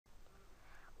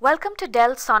Welcome to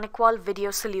Dell SonicWALL Video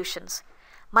Solutions.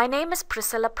 My name is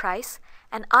Priscilla Price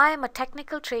and I am a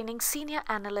Technical Training Senior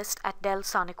Analyst at Dell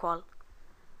SonicWALL.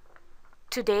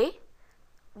 Today,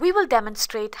 we will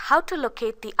demonstrate how to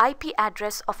locate the IP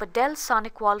address of a Dell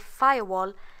SonicWALL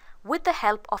firewall with the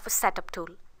help of a setup tool.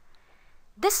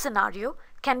 This scenario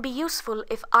can be useful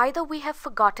if either we have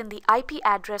forgotten the IP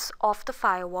address of the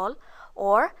firewall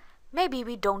or maybe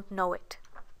we don't know it.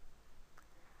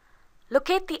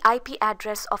 Locate the IP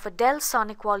address of a Dell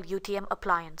SonicWALL UTM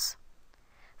appliance.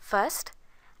 First,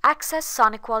 access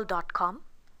sonicwall.com,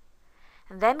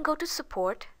 and then go to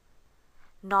Support,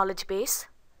 Knowledge Base,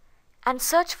 and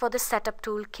search for the Setup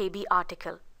Tool KB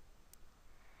article.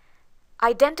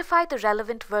 Identify the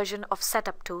relevant version of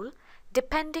Setup Tool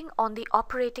depending on the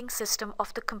operating system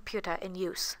of the computer in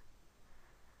use.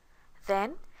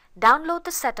 Then, download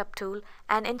the Setup Tool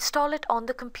and install it on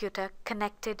the computer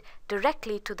connected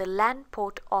directly to the LAN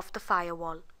port of the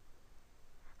firewall.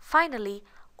 Finally,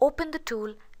 open the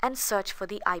tool and search for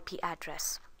the IP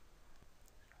address.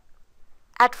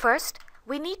 At first,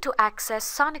 we need to access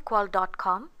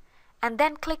sonicwall.com and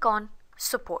then click on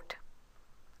Support.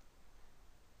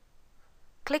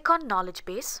 Click on Knowledge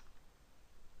Base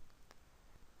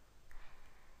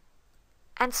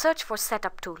and search for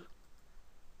Setup Tool.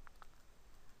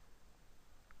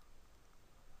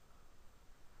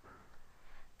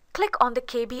 Click on the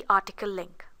KB article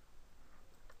link.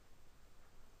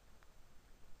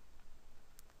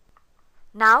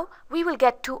 Now we will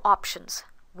get two options.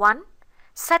 1.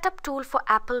 Setup tool for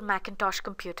Apple Macintosh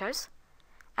computers,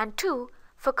 and 2.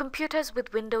 For computers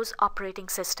with Windows operating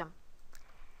system.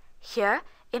 Here,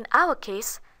 in our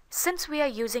case, since we are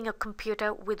using a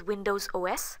computer with Windows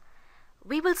OS,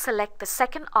 we will select the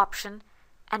second option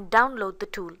and download the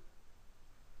tool.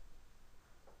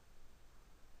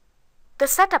 The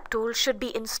setup tool should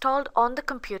be installed on the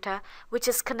computer which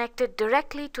is connected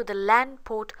directly to the LAN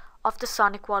port of the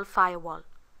SonicWALL firewall.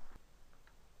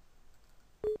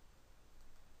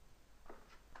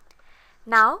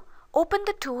 Now, open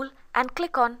the tool and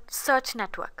click on Search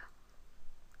Network.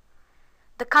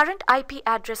 The current IP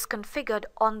address configured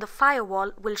on the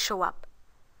firewall will show up.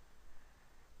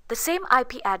 The same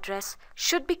IP address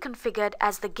should be configured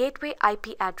as the gateway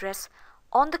IP address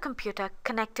on the computer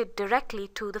connected directly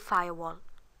to the firewall.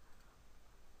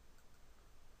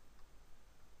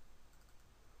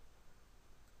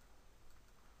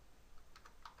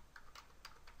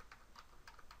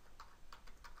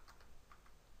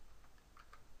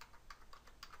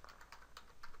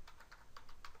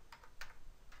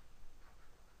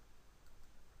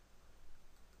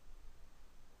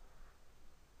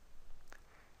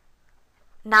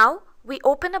 Now we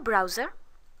open a browser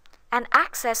and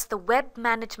access the web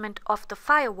management of the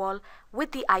firewall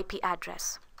with the IP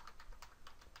address.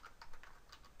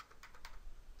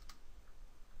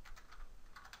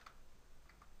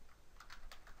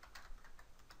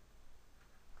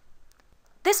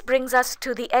 This brings us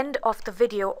to the end of the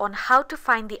video on how to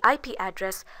find the IP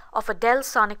address of a Dell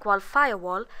SonicWALL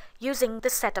firewall using the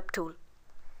setup tool.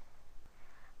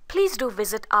 Please do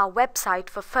visit our website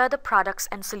for further products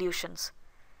and solutions.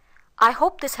 I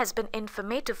hope this has been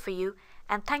informative for you,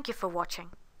 and thank you for watching.